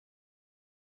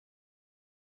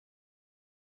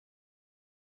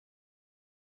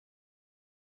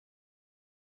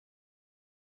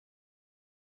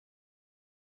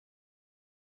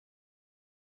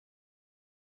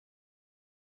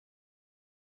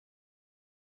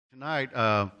Tonight,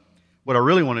 what I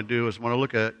really want to do is want to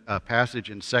look at a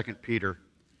passage in 2 Peter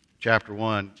chapter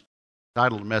 1. The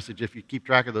title of the message, if you keep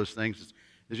track of those things,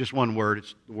 it's just one word.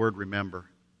 It's the word remember.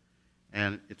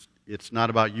 And it's not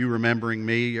about you remembering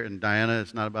me and Diana.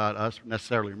 It's not about us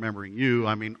necessarily remembering you.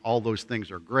 I mean, all those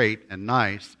things are great and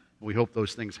nice, and we hope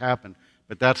those things happen.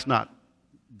 But that's not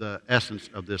the essence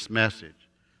of this message.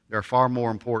 There are far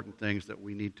more important things that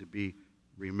we need to be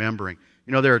remembering.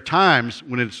 You know, there are times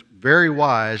when it's very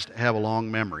wise to have a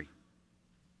long memory.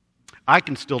 I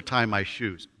can still tie my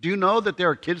shoes. Do you know that there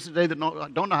are kids today that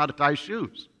don't know how to tie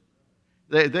shoes?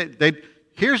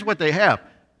 Here's what they have.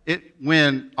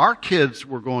 When our kids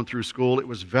were going through school, it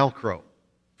was Velcro.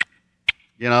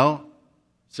 You know,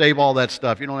 save all that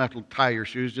stuff. You don't have to tie your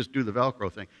shoes, just do the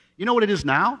Velcro thing. You know what it is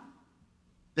now?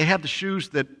 They have the shoes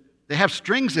that, they have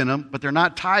strings in them, but they're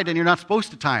not tied and you're not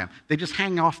supposed to tie them. They just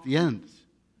hang off the ends.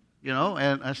 You know,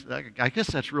 and I guess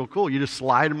that's real cool. You just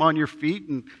slide them on your feet,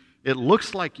 and it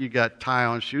looks like you got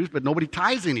tie-on shoes, but nobody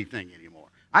ties anything anymore.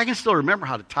 I can still remember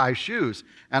how to tie shoes,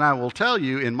 and I will tell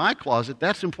you, in my closet,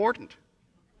 that's important.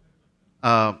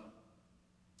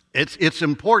 It's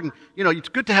important. You know, it's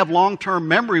good to have long-term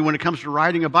memory when it comes to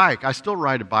riding a bike. I still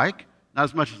ride a bike, not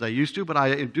as much as I used to, but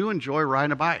I do enjoy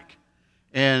riding a bike.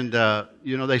 And,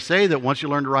 you know, they say that once you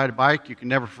learn to ride a bike, you can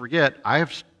never forget. I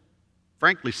have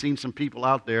frankly seen some people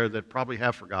out there that probably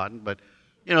have forgotten, but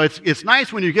you know, it's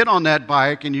nice when you get on that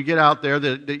bike and you get out there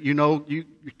that you know you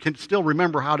can still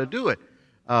remember how to do it.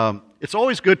 It's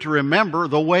always good to remember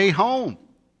the way home.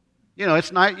 You know,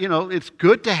 it's not, you know, it's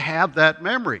good to have that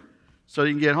memory so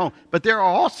you can get home. But there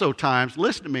are also times,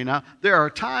 listen to me now, there are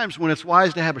times when it's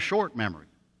wise to have a short memory.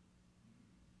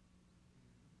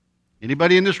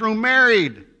 Anybody in this room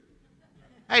married?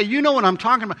 Hey, you know what I'm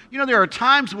talking about. You know, there are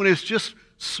times when it's just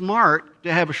smart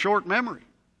to have a short memory.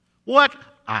 What?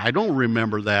 I don't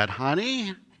remember that,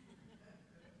 honey.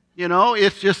 You know,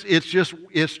 it's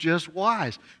just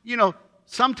wise. You know,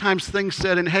 sometimes things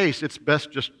said in haste, it's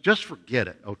best just forget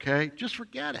it, okay? Just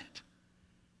forget it.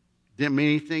 Didn't mean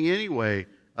anything anyway.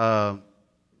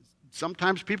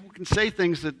 Sometimes people can say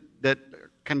things that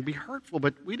can be hurtful,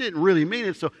 but we didn't really mean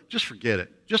it, so just forget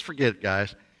it. Just forget it,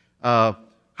 guys.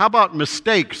 How about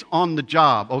mistakes on the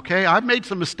job, okay? I've made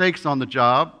some mistakes on the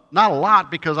job. Not a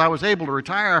lot because I was able to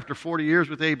retire after 40 years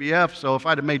with ABF, so if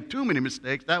I'd have made too many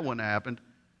mistakes, that wouldn't have happened.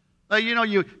 You know,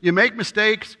 you make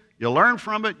mistakes, you learn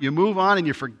from it, you move on, and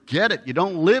you forget it. You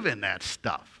don't live in that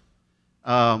stuff.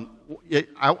 I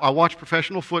watch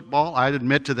professional football. I'd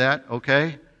admit to that,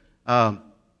 okay? And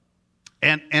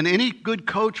any good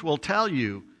coach will tell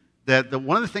you that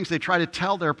one of the things they try to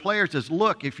tell their players is,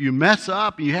 look, if you mess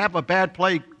up, you have a bad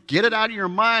play, get it out of your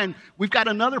mind. We've got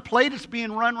another play that's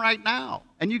being run right now,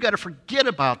 and you've got to forget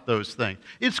about those things.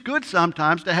 It's good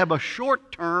sometimes to have a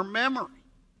short-term memory.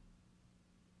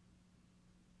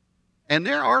 And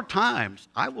there are times,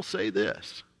 I will say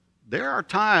this, there are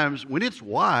times when it's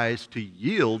wise to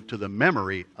yield to the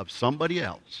memory of somebody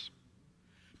else,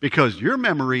 because your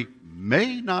memory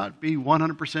may not be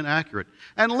 100% accurate.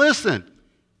 And listen,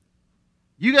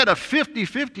 you got a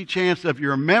 50-50 chance of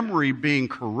your memory being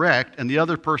correct and the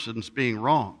other person's being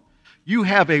wrong. You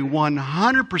have a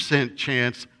 100%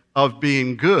 chance of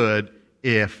being good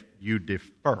if you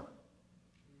defer.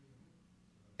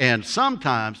 And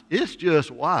sometimes it's just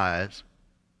wise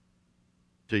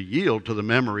to yield to the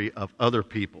memory of other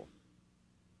people.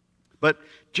 But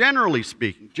generally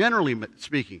speaking,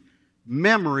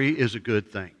 memory is a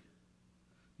good thing.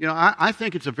 You know, I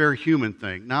think it's a very human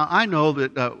thing. Now, I know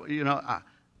that, you know,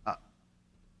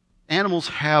 animals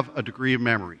have a degree of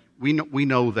memory. We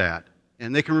know that.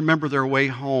 And they can remember their way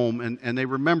home, and they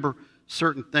remember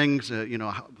certain things, you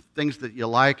know, things that you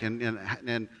like, and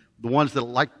the ones that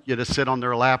like you to sit on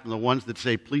their lap, and the ones that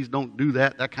say, please don't do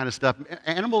that, that kind of stuff.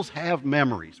 Animals have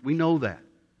memories. We know that.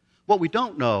 What we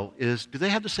don't know is, do they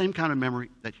have the same kind of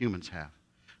memory that humans have?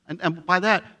 And by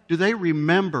that, do they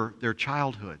remember their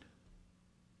childhood?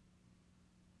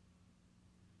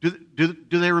 Do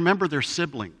they remember their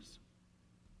siblings?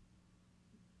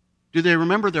 Do they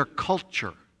remember their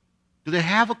culture? Do they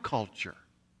have a culture?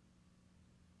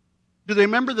 Do they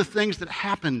remember the things that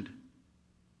happened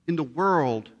in the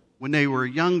world when they were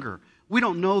younger? We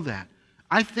don't know that.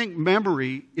 I think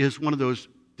memory is one of those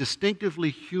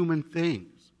distinctively human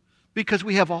things because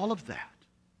we have all of that.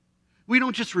 We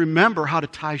don't just remember how to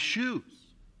tie shoes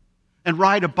and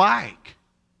ride a bike.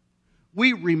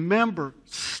 We remember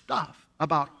stuff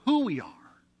about who we are,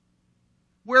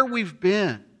 where we've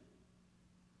been,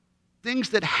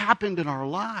 things that happened in our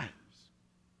lives.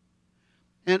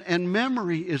 And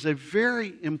memory is a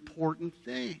very important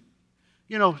thing.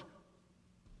 You know,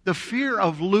 the fear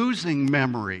of losing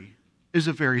memory is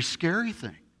a very scary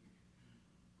thing.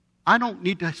 I don't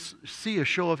need to see a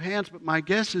show of hands, but my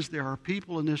guess is there are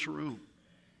people in this room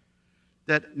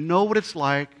that know what it's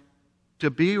like to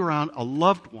be around a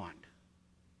loved one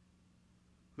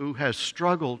who has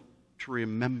struggled to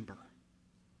remember.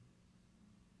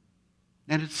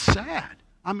 And it's sad.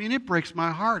 I mean, it breaks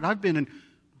my heart. I've been in,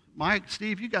 Mike,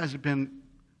 Steve, you guys have been,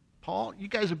 Paul, you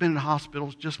guys have been in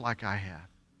hospitals just like I have.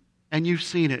 And you've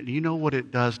seen it, and you know what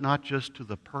it does, not just to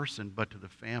the person, but to the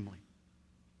family.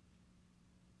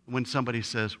 When somebody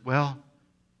says, well,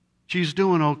 she's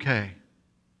doing okay,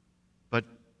 but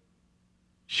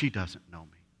she doesn't know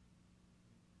me.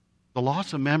 The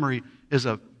loss of memory is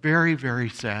a very, very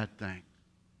sad thing.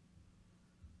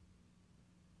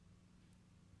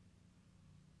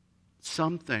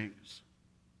 Some things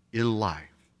in life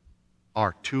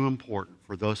are too important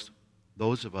for those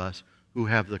of us who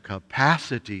have the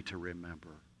capacity to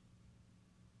remember,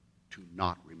 to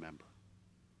not remember.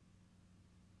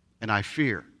 And I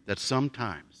fear that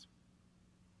sometimes,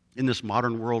 in this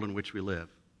modern world in which we live,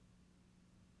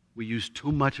 we use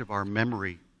too much of our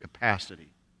memory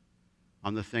capacity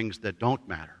on the things that don't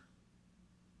matter,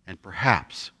 and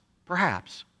perhaps,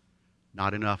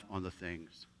 not enough on the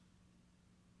things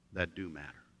that do matter.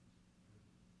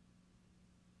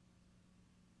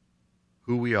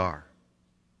 Who we are,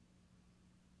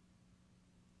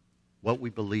 what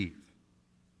we believe,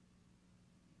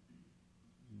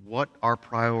 what our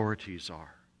priorities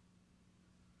are.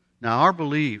 Now, our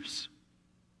beliefs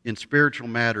in spiritual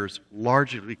matters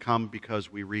largely come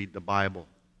because we read the Bible.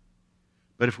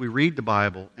 But if we read the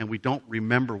Bible and we don't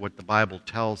remember what the Bible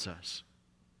tells us,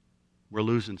 we're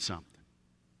losing something.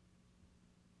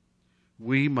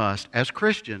 We must, as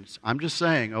Christians, I'm just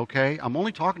saying, okay? I'm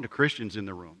only talking to Christians in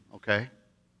the room, okay?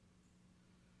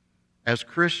 As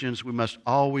Christians, we must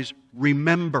always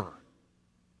remember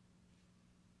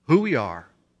who we are,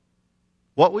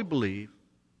 what we believe,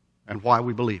 and why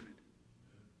we believe it.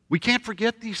 We can't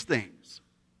forget these things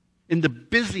in the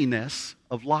busyness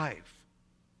of life.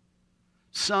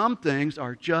 Some things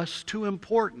are just too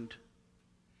important,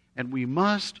 and we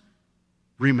must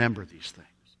remember these things.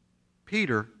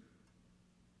 Peter,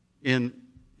 in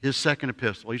his second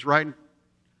epistle, he's writing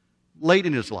late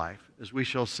in his life, as we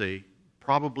shall see,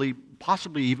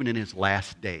 possibly even in his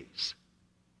last days.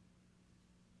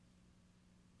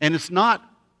 And it's not,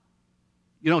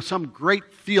 some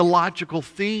great theological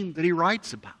theme that he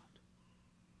writes about.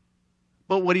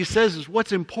 But what he says is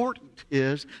what's important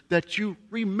is that you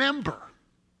remember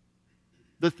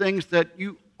the things that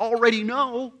you already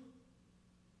know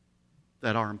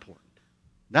that are important.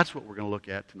 That's what we're going to look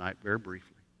at tonight very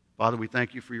briefly. Father, we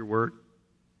thank you for your word.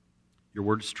 Your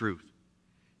word is truth.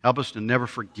 Help us to never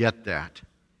forget that.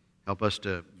 Help us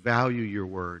to value your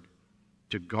word,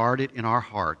 to guard it in our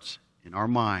hearts, in our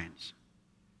minds,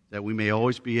 that we may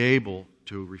always be able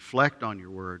to reflect on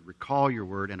your word, recall your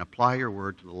word, and apply your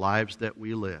word to the lives that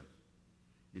we live.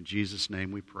 In Jesus'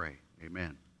 name we pray.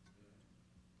 Amen.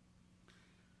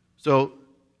 So,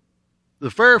 the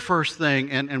very first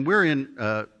thing, and we're in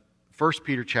 1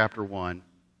 Peter chapter 1.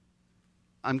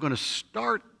 I'm going to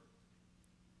start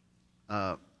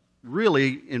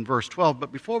really in verse 12,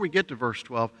 but before we get to verse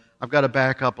 12, I've got to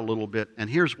back up a little bit, and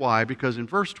here's why. Because in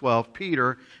verse 12,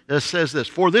 Peter says this,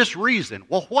 for this reason.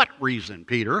 Well, what reason,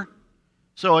 Peter?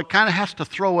 So it kind of has to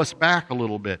throw us back a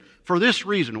little bit. For this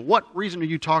reason. What reason are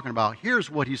you talking about? Here's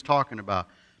what he's talking about.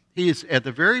 He is at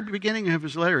the very beginning of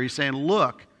his letter, he's saying,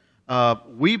 look,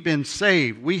 we've been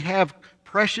saved. We have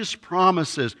precious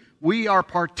promises. We are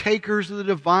partakers of the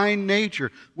divine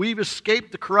nature. We've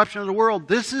escaped the corruption of the world.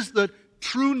 This is the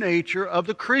true nature of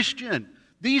the Christian.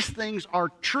 These things are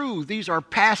true. These are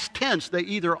past tense. They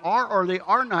either are or they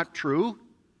are not true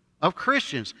of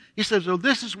Christians. He says, so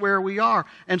this is where we are.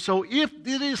 And so if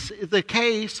this is the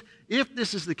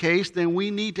case, then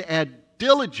we need to add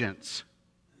diligence.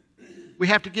 We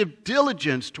have to give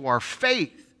diligence to our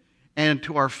faith, and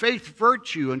to our faith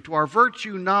virtue, and to our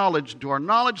virtue knowledge, and to our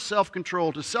knowledge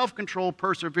self-control, to self-control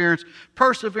perseverance,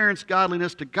 perseverance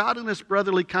godliness, to godliness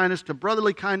brotherly kindness, to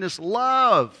brotherly kindness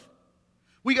love.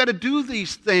 We got to do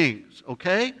these things,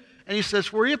 okay? And he says,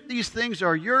 for if these things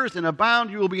are yours and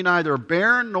abound, you will be neither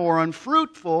barren nor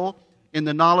unfruitful in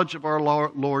the knowledge of our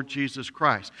Lord Jesus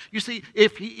Christ. You see,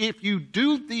 if you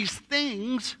do these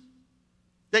things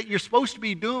that you're supposed to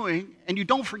be doing, and you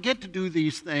don't forget to do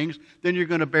these things, then you're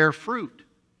going to bear fruit.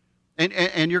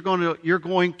 And you're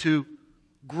going to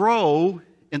grow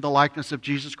in the likeness of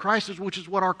Jesus Christ, which is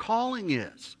what our calling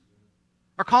is.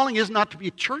 Our calling is not to be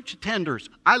church attenders.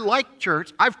 I like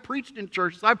church. I've preached in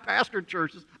churches. I've pastored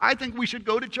churches. I think we should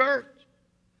go to church.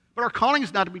 But But our calling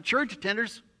is not to be church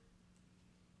attenders.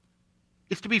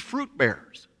 It's to be fruit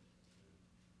bearers.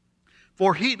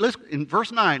 Listen, in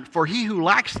verse 9, for he who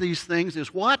lacks these things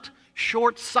is what?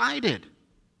 Short-sighted.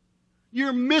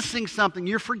 You're missing something.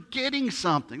 You're forgetting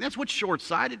something. That's what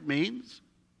short-sighted means.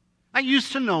 I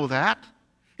used to know that.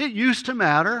 It used to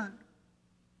matter.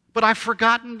 But I've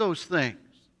forgotten those things.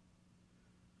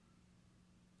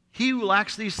 He who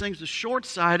lacks these things is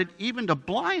short-sighted, even to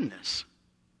blindness.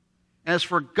 As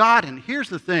forgotten, here's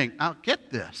the thing. Now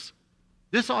get this.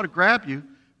 This ought to grab you.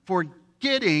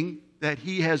 Forgetting that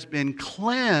he has been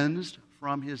cleansed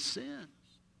from his sins.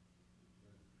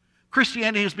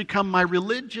 Christianity has become my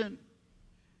religion.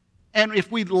 And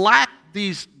if we lack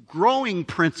these growing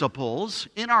principles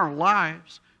in our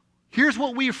lives, here's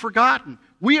what we have forgotten.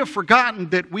 We have forgotten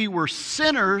that we were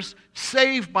sinners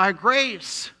saved by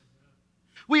grace.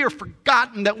 We have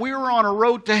forgotten that we were on a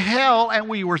road to hell and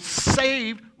we were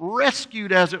saved,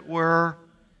 rescued as it were,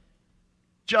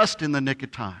 just in the nick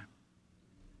of time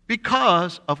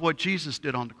because of what Jesus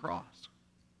did on the cross.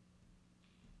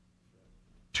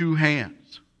 2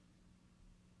 hands.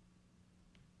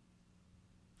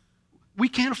 We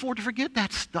can't afford to forget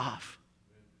that stuff.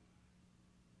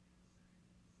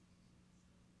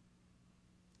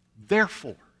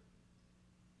 Therefore,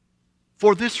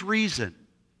 for this reason,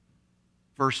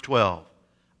 verse 12,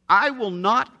 I will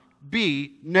not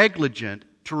be negligent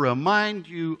to remind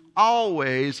you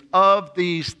always of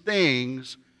these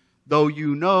things, though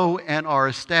you know and are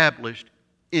established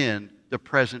in the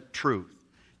present truth.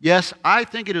 Yes, I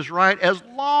think it is right, as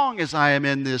long as I am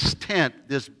in this tent,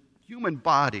 this human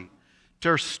body,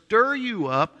 to stir you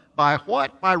up by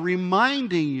what? By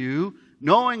reminding you,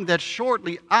 knowing that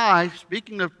shortly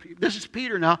this is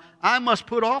Peter now, I must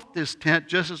put off this tent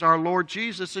just as our Lord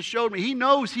Jesus has showed me. He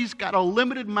knows he's got a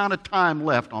limited amount of time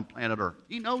left on planet Earth.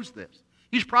 He knows this.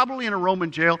 He's probably in a Roman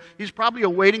jail. He's probably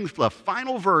awaiting the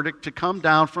final verdict to come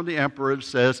down from the emperor that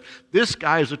says, this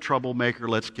guy is a troublemaker,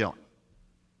 let's kill him.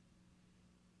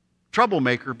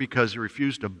 Troublemaker because he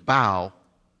refused to bow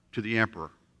to the emperor.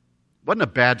 Wasn't a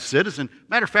bad citizen.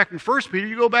 Matter of fact, in 1 Peter,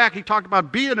 you go back, he talked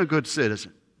about being a good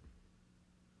citizen.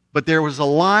 But there was a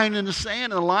line in the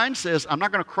sand, and the line says, I'm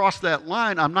not going to cross that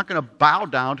line. I'm not going to bow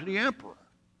down to the emperor.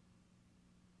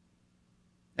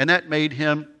 And that made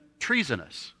him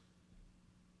treasonous.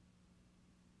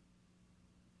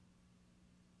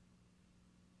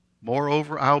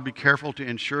 Moreover, I will be careful to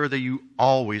ensure that you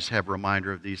always have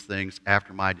reminder of these things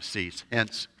after my decease.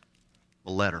 Hence,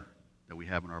 the letter that we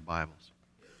have in our Bibles.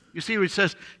 You see what he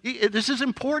says? This is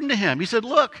important to him. He said,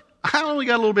 look, I only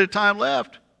got a little bit of time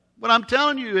left. What I'm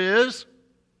telling you is,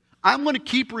 I'm going to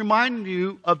keep reminding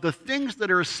you of the things that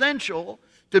are essential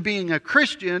to being a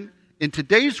Christian in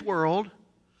today's world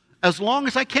as long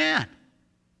as I can.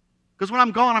 Because when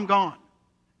I'm gone, I'm gone.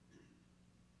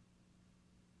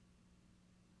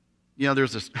 You know,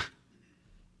 there's this,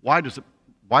 why does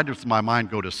my mind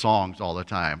go to songs all the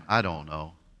time? I don't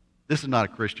know. This is not a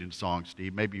Christian song,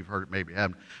 Steve. Maybe you've heard it, maybe you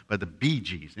haven't. But the Bee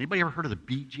Gees. Anybody ever heard of the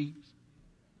Bee Gees?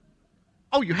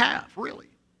 Oh, you have? Really?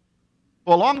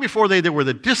 Well, long before they were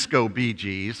the disco Bee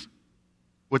Gees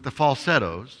with the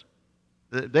falsettos,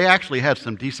 they actually had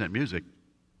some decent music.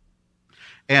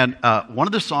 And one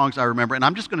of the songs I remember, and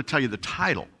I'm just going to tell you the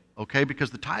title, okay,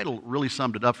 because the title really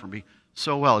summed it up for me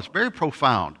so well. It's very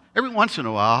profound. Every once in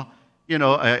a while, you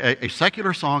know, a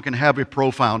secular song can have a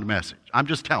profound message. I'm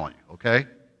just telling you, okay?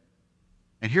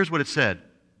 And here's what it said.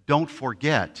 Don't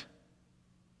forget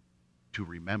to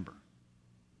remember.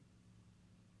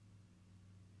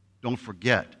 Don't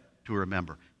forget to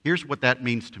remember. Here's what that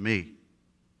means to me.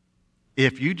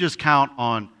 If you just count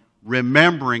on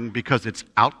remembering because it's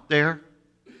out there,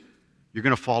 you're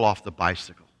going to fall off the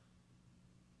bicycle.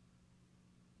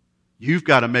 You've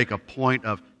got to make a point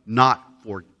of not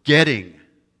forgetting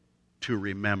to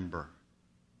remember.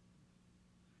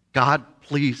 God,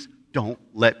 please don't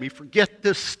let me forget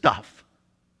this stuff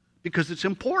because it's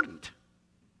important.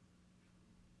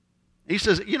 He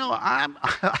says, you know,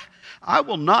 I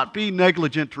will not be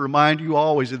negligent to remind you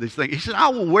always of these things. He said, I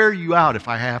will wear you out if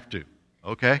I have to,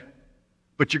 okay?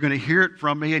 But you're going to hear it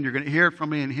from me, and you're going to hear it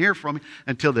from me, and hear from me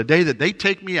until the day that they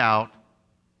take me out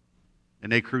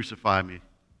and they crucify me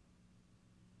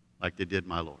like they did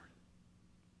my Lord.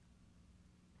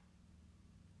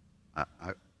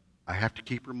 I have to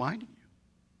keep reminding you.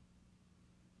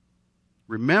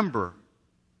 Remember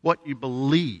what you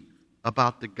believe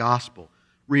about the gospel.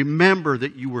 Remember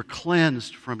that you were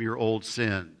cleansed from your old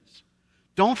sins.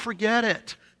 Don't forget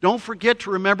it. Don't forget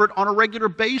to remember it on a regular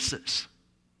basis.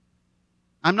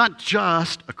 I'm not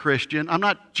just a Christian. I'm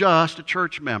not just a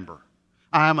church member.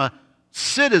 I'm a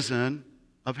citizen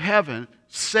of heaven,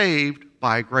 saved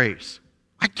by grace.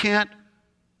 I can't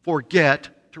forget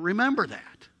to remember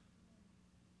that.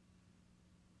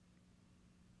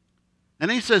 And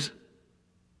then he says,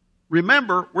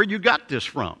 remember where you got this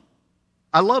from.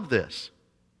 I love this.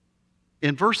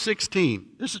 In verse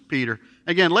 16, this is Peter.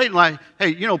 Again, late in life, hey,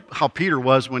 you know how Peter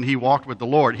was when he walked with the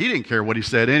Lord. He didn't care what he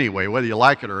said anyway, whether you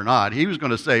like it or not. He was going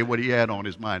to say what he had on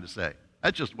his mind to say.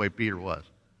 That's just the way Peter was.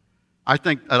 I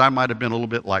think that I might have been a little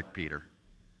bit like Peter.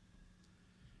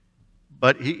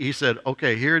 But he said,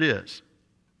 okay, here it is.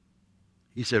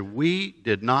 He said, we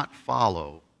did not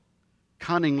follow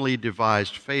cunningly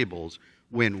devised fables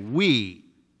when we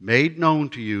made known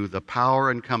to you the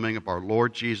power and coming of our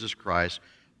Lord Jesus Christ,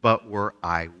 but were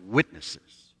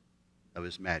eyewitnesses of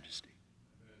his majesty.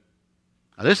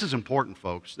 Now, this is important,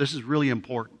 folks. This is really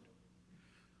important.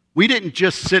 We didn't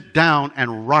just sit down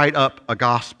and write up a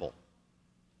gospel.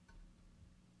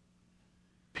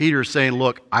 Peter's saying,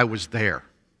 look, I was there.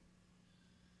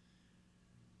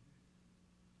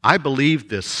 I believed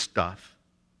this stuff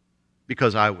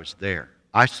because I was there.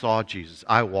 I saw Jesus.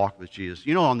 I walked with Jesus.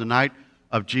 You know, on the night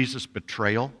of Jesus'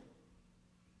 betrayal,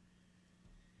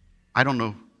 I don't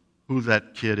know who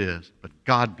that kid is, but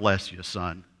God bless you,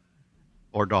 son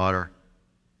or daughter.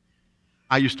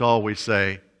 I used to always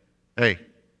say, hey,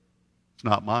 it's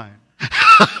not mine.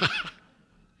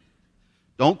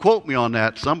 Don't quote me on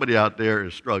that. Somebody out there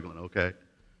is struggling, okay?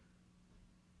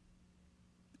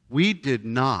 We did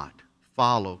not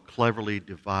follow cleverly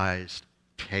devised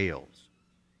tales.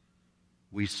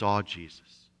 We saw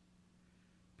Jesus.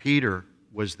 Peter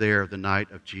was there the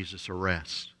night of Jesus'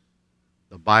 arrest.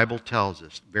 The Bible tells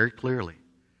us very clearly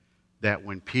that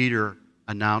when Peter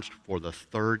announced for the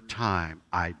third time,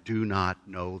 I do not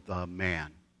know the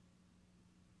man.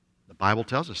 The Bible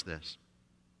tells us this.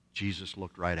 Jesus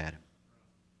looked right at him.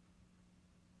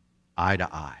 Eye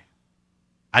to eye.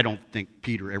 I don't think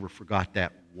Peter ever forgot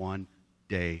that one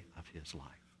day of his life.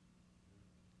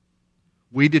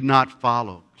 We did not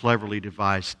follow cleverly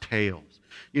devised tales.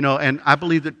 You know, and I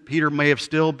believe that Peter may have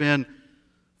still been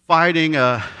fighting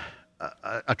a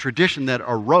tradition that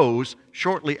arose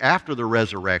shortly after the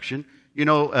resurrection. You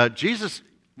know, Jesus'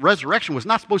 resurrection was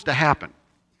not supposed to happen.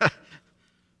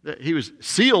 He was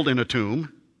sealed in a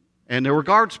tomb, and there were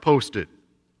guards posted.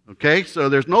 Okay, so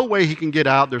there's no way he can get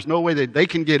out. There's no way that they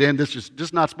can get in. This is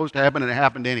just not supposed to happen, and it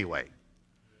happened anyway.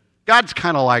 God's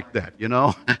kind of like that, you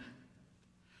know.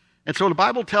 And so the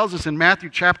Bible tells us in Matthew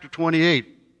chapter 28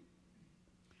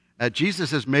 that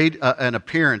Jesus has made an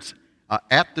appearance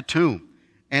at the tomb.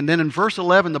 And then in verse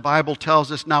 11, the Bible tells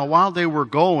us, now while they were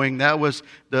going, that was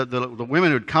the women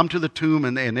who had come to the tomb,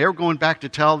 and they were going back to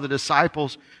tell the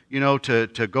disciples, you know,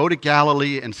 to go to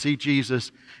Galilee and see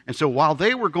Jesus. And so while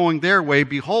they were going their way,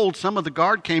 behold, some of the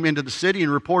guard came into the city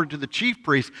and reported to the chief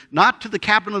priests, not to the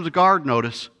captain of the guard,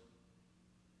 notice,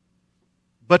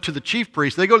 but to the chief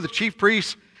priests. They go to the chief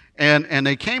priests, and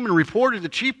they came and reported to the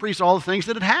chief priests all the things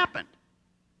that had happened.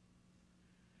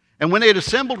 And when they had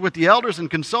assembled with the elders and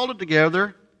consulted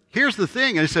together, here's the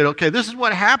thing. And they said, okay, this is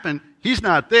what happened. He's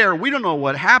not there. We don't know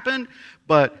what happened,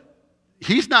 but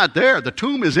he's not there. The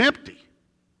tomb is empty.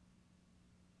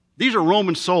 These are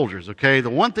Roman soldiers, okay? The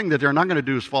one thing that they're not going to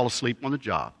do is fall asleep on the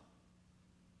job.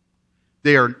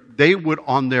 They would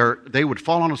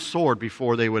fall on a sword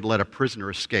before they would let a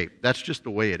prisoner escape. That's just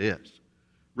the way it is.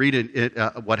 Read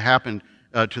what happened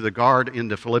to the guard in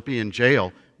the Philippian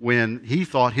jail when he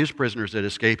thought his prisoners had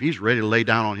escaped. He's ready to lay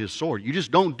down on his sword. You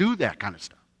just don't do that kind of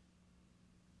stuff.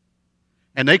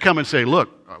 And they come and say, look,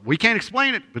 we can't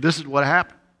explain it, but this is what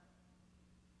happened.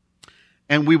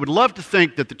 And we would love to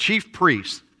think that the chief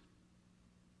priests,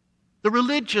 the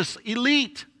religious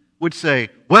elite, would say,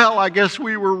 well, I guess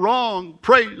we were wrong.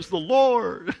 Praise the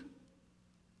Lord.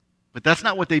 But that's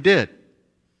not what they did. It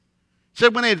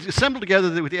said when they had assembled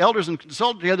together with the elders and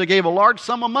consulted together, they gave a large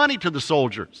sum of money to the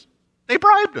soldiers. They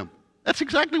bribed them. That's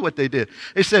exactly what they did.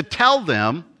 They said, tell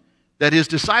them that his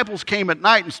disciples came at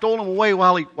night and stole him away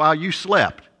while you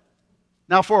slept.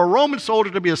 Now, for a Roman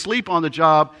soldier to be asleep on the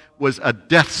job was a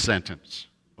death sentence,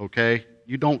 okay?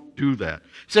 You don't do that.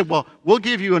 He said, well, we'll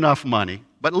give you enough money,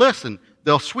 but listen,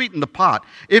 they'll sweeten the pot.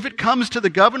 If it comes to the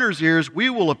governor's ears, we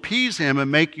will appease him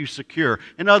and make you secure.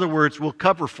 In other words, we'll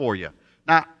cover for you.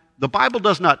 Now, the Bible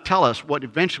does not tell us what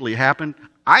eventually happened.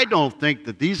 I don't think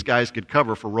that these guys could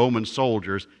cover for Roman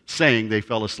soldiers saying they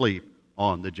fell asleep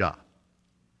on the job.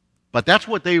 But that's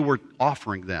what they were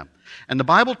offering them. And the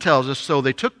Bible tells us, so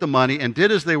they took the money and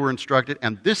did as they were instructed,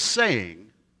 and this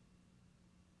saying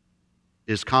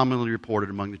is commonly reported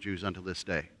among the Jews until this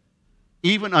day.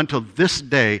 Even until this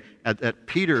day, that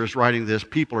Peter is writing this,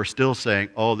 people are still saying,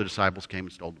 oh, the disciples came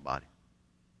and stole the body.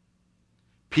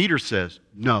 Peter says,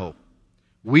 no,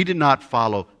 we did not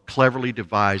follow cleverly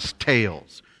devised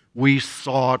tales. We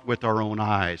saw it with our own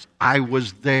eyes. I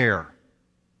was there.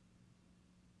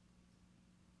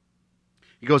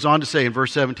 He goes on to say in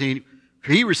verse 17,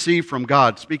 he received from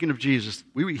God, speaking of Jesus,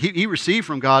 he received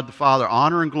from God the Father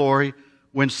honor and glory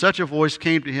when such a voice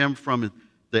came to him from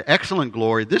the excellent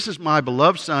glory. This is my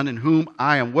beloved Son in whom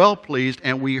I am well pleased.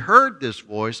 And we heard this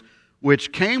voice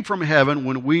which came from heaven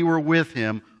when we were with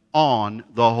him on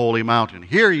the holy mountain.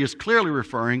 Here he is clearly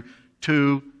referring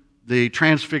to the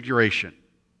transfiguration.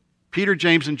 Peter,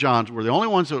 James, and John were the only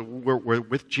ones that were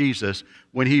with Jesus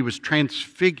when he was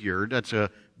transfigured. That's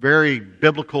a very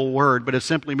biblical word, but it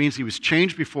simply means he was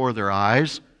changed before their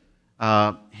eyes.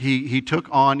 He took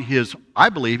on his, I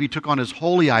believe, he took on his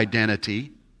holy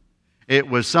identity. It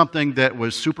was something that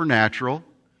was supernatural,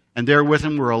 and there with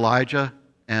him were Elijah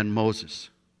and Moses.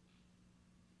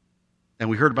 And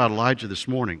we heard about Elijah this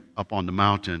morning up on the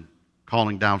mountain,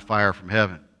 calling down fire from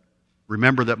heaven.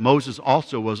 Remember that Moses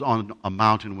also was on a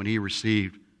mountain when he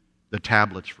received the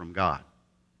tablets from God.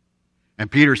 And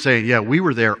Peter's saying, yeah, we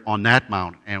were there on that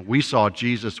mountain, and we saw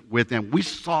Jesus with him. We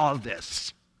saw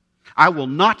this. I will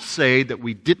not say that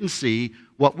we didn't see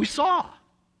what we saw.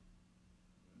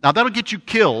 Now, that'll get you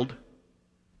killed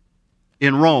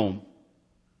in Rome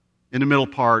in the middle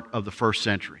part of the first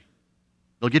century.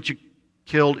 It'll get you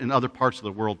killed in other parts of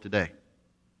the world today.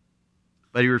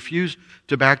 But he refused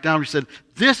to back down. He said,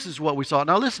 this is what we saw.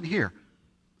 Now, listen here.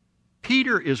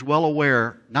 Peter is well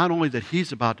aware not only that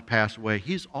he's about to pass away,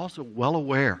 he's also well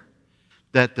aware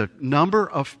that the number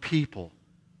of people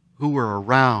who were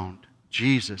around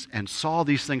Jesus and saw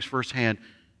these things firsthand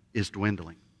is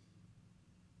dwindling.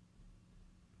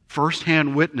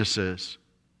 Firsthand witnesses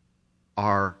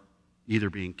are either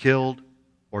being killed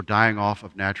or dying off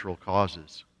of natural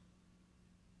causes.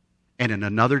 And in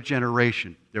another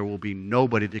generation, there will be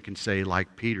nobody that can say,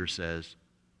 like Peter says,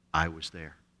 I was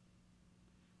there.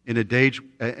 In a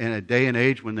day and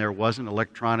age when there wasn't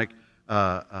electronic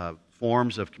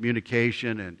forms of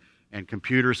communication and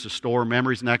computers to store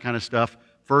memories and that kind of stuff,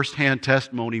 first-hand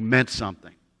testimony meant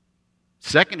something.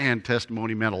 Second-hand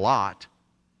testimony meant a lot.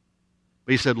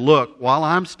 But he said, look, while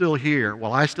I'm still here,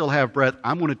 while I still have breath,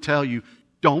 I'm going to tell you,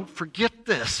 don't forget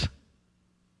this.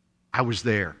 I was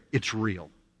there. It's real.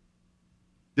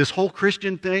 This whole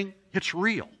Christian thing, it's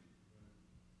real.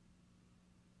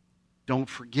 Don't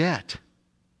forget.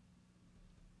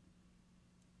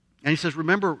 And he says,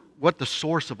 remember what the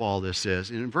source of all this is.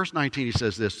 And in verse 19 he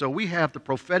says this, so we have the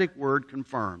prophetic word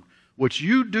confirmed, which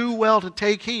you do well to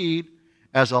take heed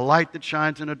as a light that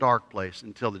shines in a dark place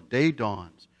until the day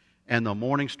dawns and the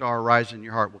morning star rises in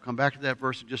your heart. We'll come back to that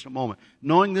verse in just a moment.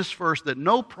 Knowing this first, that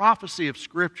no prophecy of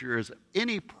Scripture is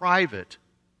any private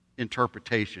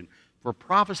interpretation. For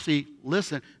prophecy,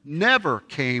 listen, never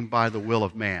came by the will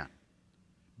of man.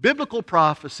 Biblical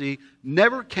prophecy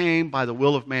never came by the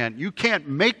will of man. You can't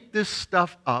make this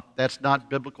stuff up. That's not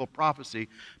biblical prophecy.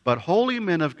 But holy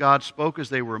men of God spoke as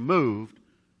they were moved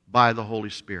by the Holy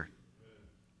Spirit.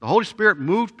 The Holy Spirit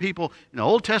moved people in the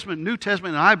Old Testament, New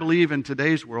Testament, and I believe in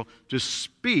today's world to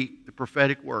speak the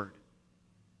prophetic word.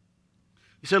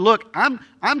 He said, look,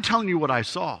 I'm telling you what I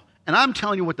saw, and I'm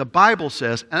telling you what the Bible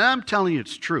says, and I'm telling you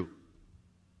it's true.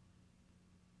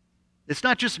 It's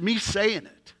not just me saying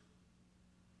it.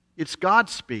 It's God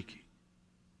speaking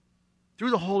through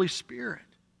the Holy Spirit.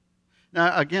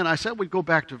 Now, again, I said we'd go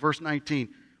back to verse 19.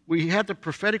 We had the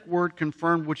prophetic word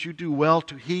confirmed, which you do well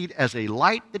to heed as a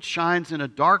light that shines in a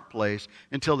dark place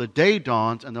until the day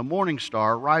dawns and the morning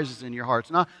star rises in your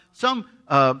hearts. Now, some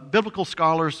biblical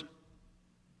scholars,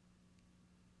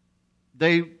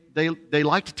 they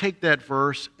like to take that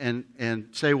verse and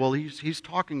say, well, he's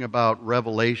talking about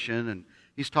Revelation and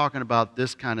he's talking about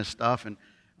this kind of stuff. And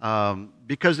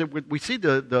because we see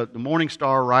the morning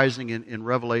star rising in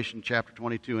Revelation chapter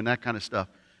 22 and that kind of stuff.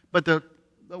 But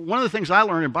one of the things I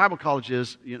learned in Bible college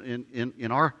is,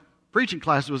 in our preaching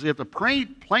classes, was if the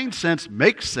plain sense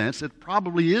makes sense, it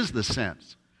probably is the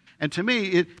sense. And to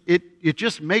me, it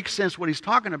just makes sense what he's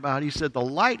talking about. He said, the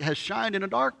light has shined in a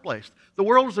dark place. The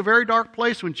world was a very dark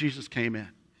place when Jesus came in.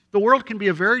 The world can be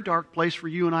a very dark place for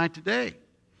you and I today.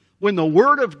 When the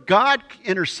Word of God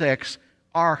intersects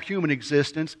our human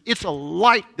existence, it's a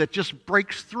light that just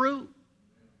breaks through.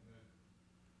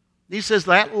 He says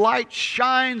that light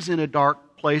shines in a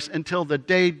dark place until the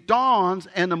day dawns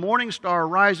and the morning star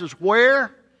rises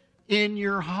where? In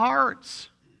your hearts.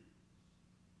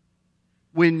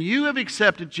 When you have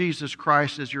accepted Jesus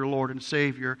Christ as your Lord and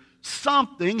Savior,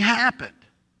 something happened.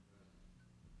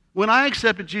 When I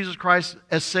accepted Jesus Christ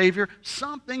as Savior,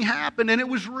 something happened and it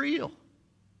was real.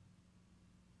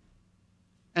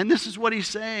 And this is what he's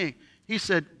saying. He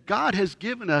said, God has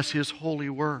given us his holy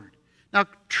word. Now,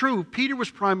 true, Peter was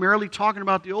primarily talking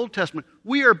about the Old Testament.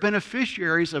 We are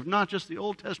beneficiaries of not just the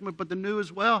Old Testament, but the New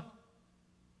as well.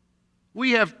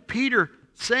 We have Peter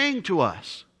saying to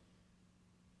us,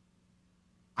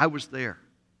 I was there.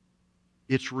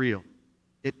 It's real.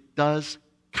 It does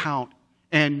count.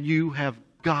 And you have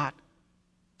got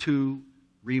to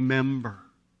remember.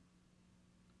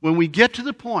 When we get to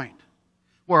the point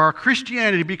where our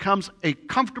Christianity becomes a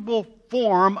comfortable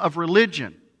form of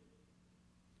religion,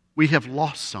 we have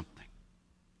lost something.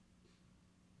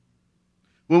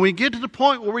 When we get to the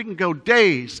point where we can go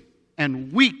days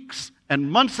and weeks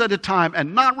and months at a time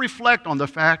and not reflect on the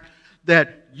fact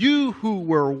that you who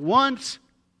were once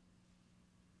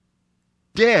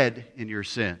dead in your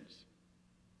sins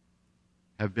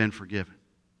have been forgiven,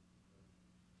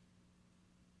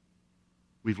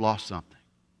 we've lost something.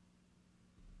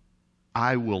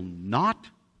 I will not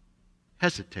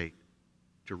hesitate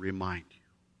to remind you.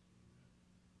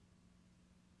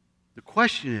 The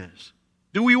question is,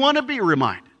 do we want to be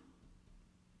reminded?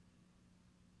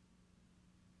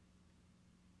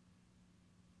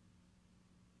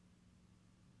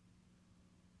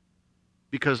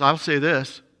 Because I'll say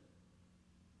this,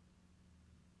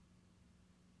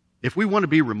 if we want to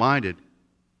be reminded,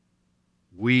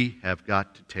 we have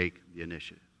got to take the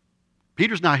initiative.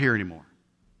 Peter's not here anymore.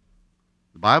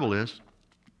 The Bible is.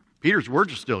 Peter's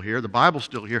words are still here. The Bible's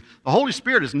still here. The Holy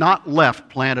Spirit has not left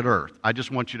planet Earth. I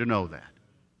just want you to know that.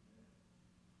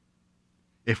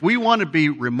 If we want to be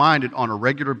reminded on a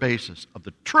regular basis of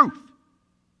the truth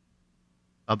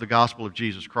of the gospel of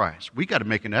Jesus Christ, we got to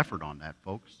make an effort on that,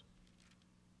 folks.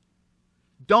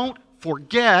 Don't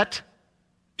forget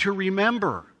to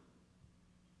remember.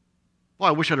 Well,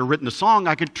 I wish I'd have written a song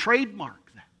I could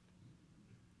trademark that.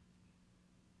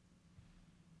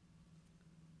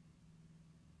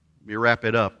 Let me wrap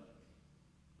it up.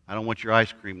 I don't want your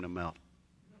ice cream to melt.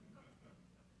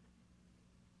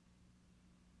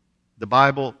 The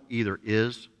Bible either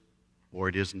is or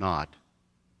it is not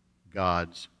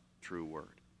God's true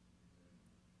word.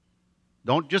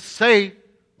 Don't just say,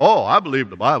 oh, I believe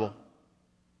the Bible,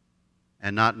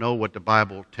 and not know what the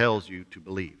Bible tells you to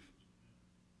believe.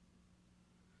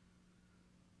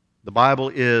 The Bible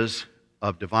is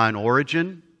of divine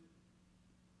origin.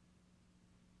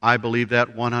 I believe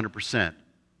that 100%.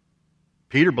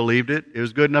 Peter believed it. It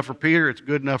was good enough for Peter. It's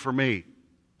good enough for me.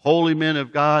 Holy men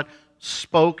of God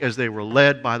spoke as they were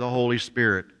led by the Holy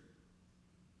Spirit.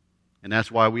 And that's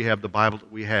why we have the Bible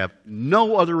that we have.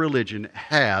 No other religion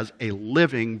has a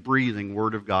living, breathing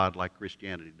Word of God like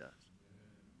Christianity does.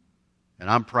 And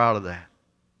I'm proud of that.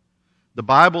 The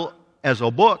Bible as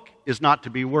a book is not to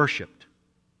be worshipped,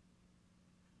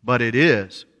 but it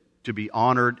is to be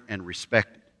honored and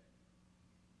respected.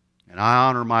 And I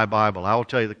honor my Bible. I will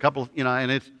tell you the couple,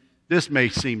 and this may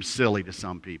seem silly to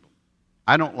some people.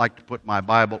 I don't like to put my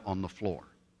Bible on the floor.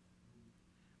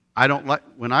 I don't like,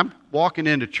 when I'm walking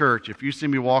into church, if you see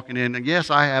me walking in, and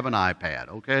yes, I have an iPad,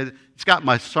 okay? It's got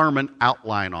my sermon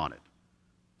outline on it.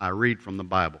 I read from the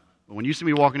Bible. But when you see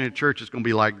me walking into church, it's going to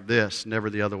be like this, never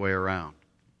the other way around.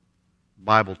 The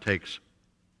Bible takes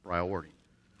priority.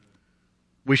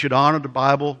 We should honor the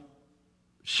Bible,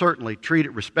 certainly treat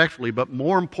it respectfully, but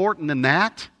more important than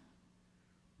that,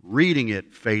 reading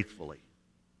it faithfully.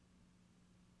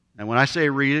 And when I say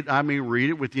read it, I mean read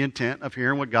it with the intent of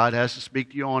hearing what God has to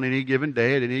speak to you on any given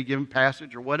day, at any given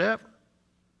passage, or whatever.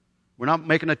 We're not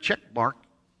making a check mark.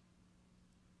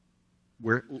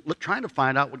 We're trying to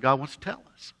find out what God wants to tell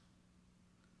us.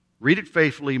 Read it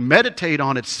faithfully. Meditate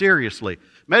on it seriously.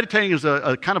 Meditating is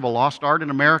a kind of a lost art in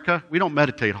America. We don't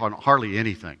meditate on hardly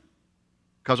anything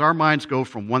because our minds go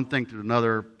from one thing to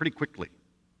another pretty quickly.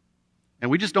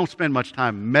 And we just don't spend much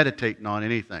time meditating on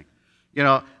anything. You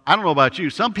know, I don't know about you.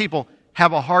 Some people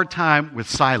have a hard time with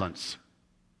silence.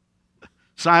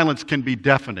 Silence can be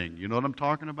deafening. You know what I'm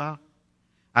talking about?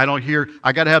 I don't hear,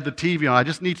 I got to have the TV on. I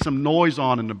just need some noise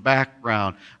on in the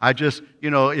background. I just,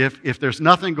 if there's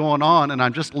nothing going on and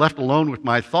I'm just left alone with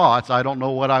my thoughts, I don't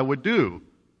know what I would do.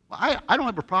 Well, I don't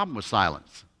have a problem with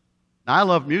silence. Now, I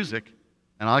love music,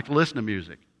 and I like to listen to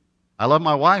music. I love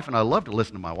my wife, and I love to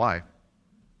listen to my wife.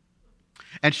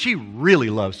 And she really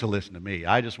loves to listen to me.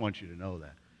 I just want you to know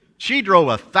that. She drove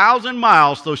 1,000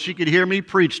 miles so she could hear me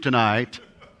preach tonight.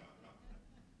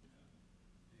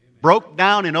 Broke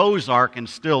down in Ozark and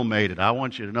still made it. I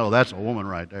want you to know that's a woman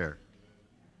right there.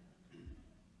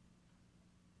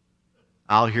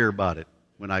 I'll hear about it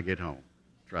when I get home.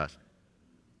 Trust me.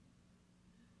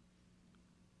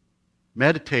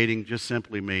 Meditating just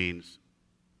simply means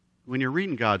when you're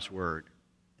reading God's Word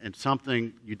and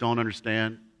something you don't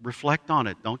understand, reflect on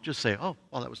it. Don't just say, oh,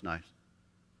 well, that was nice.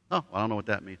 Oh, I don't know what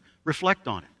that means. Reflect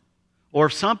on it. Or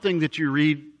if something that you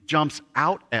read jumps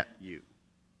out at you.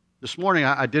 This morning,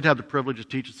 I did have the privilege of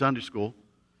teaching Sunday school,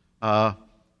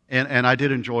 and I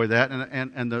did enjoy that.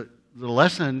 And the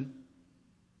lesson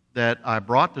that I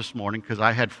brought this morning, because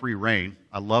I had free reign.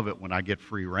 I love it when I get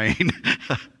free reign.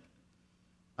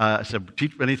 I said,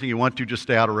 teach anything you want to, just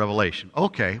stay out of Revelation.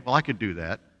 Okay, well, I could do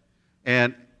that.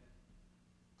 And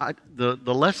the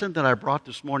lesson that I brought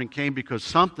this morning came because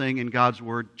something in God's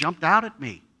Word jumped out at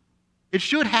me. It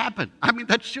should happen. I mean,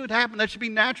 that should happen. That should be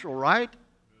natural, right?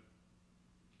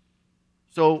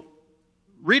 So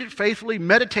read it faithfully,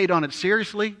 meditate on it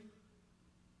seriously.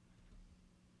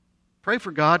 Pray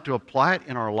for God to apply it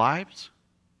in our lives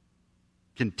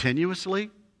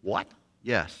continuously. What?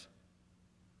 Yes.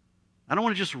 I don't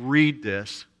want to just read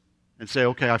this and say,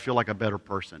 okay, I feel like a better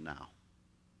person now.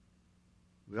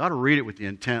 We ought to read it with the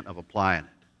intent of applying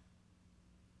it.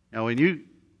 Now,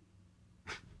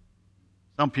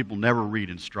 some people never read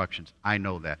instructions. I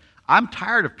know that. I'm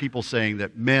tired of people saying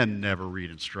that men never read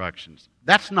instructions.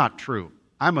 That's not true.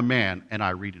 I'm a man and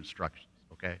I read instructions,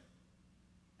 okay?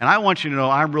 And I want you to know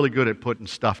I'm really good at putting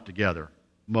stuff together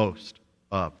most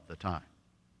of the time,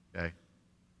 okay?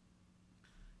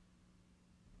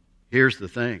 Here's the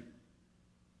thing.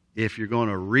 If you're going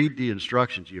to read the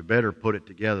instructions, you better put it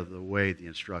together the way the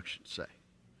instructions say.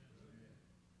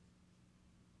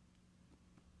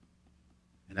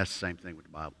 And that's the same thing with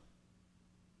the Bible.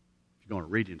 If you're going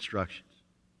to read the instructions,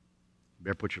 you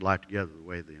better put your life together the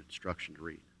way the instructions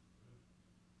read.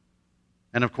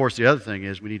 And of course, the other thing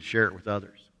is we need to share it with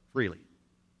others freely.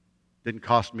 Didn't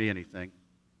cost me anything.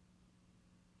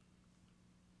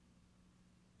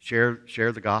 Share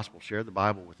the gospel, share the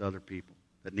Bible with other people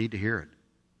that need to hear it.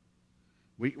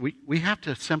 We have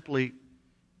to simply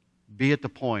be at the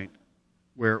point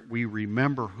where we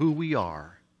remember who we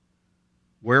are,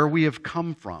 where we have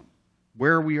come from,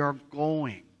 where we are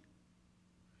going,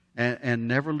 and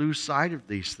never lose sight of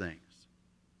these things.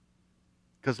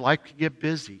 Because life can get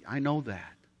busy. I know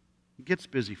that. It gets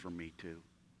busy for me too.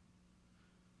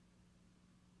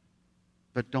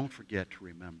 But don't forget to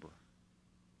remember.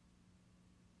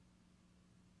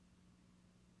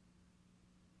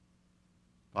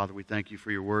 Father, we thank you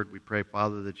for your word. We pray,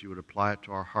 Father, that you would apply it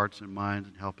to our hearts and minds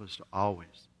and help us to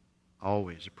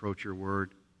always approach your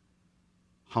word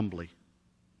humbly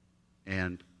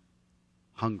and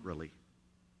hungrily,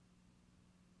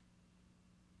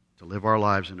 to live our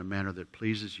lives in a manner that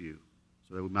pleases you,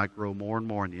 so that we might grow more and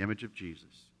more in the image of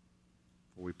Jesus.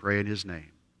 For we pray in his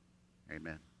name.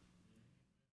 Amen.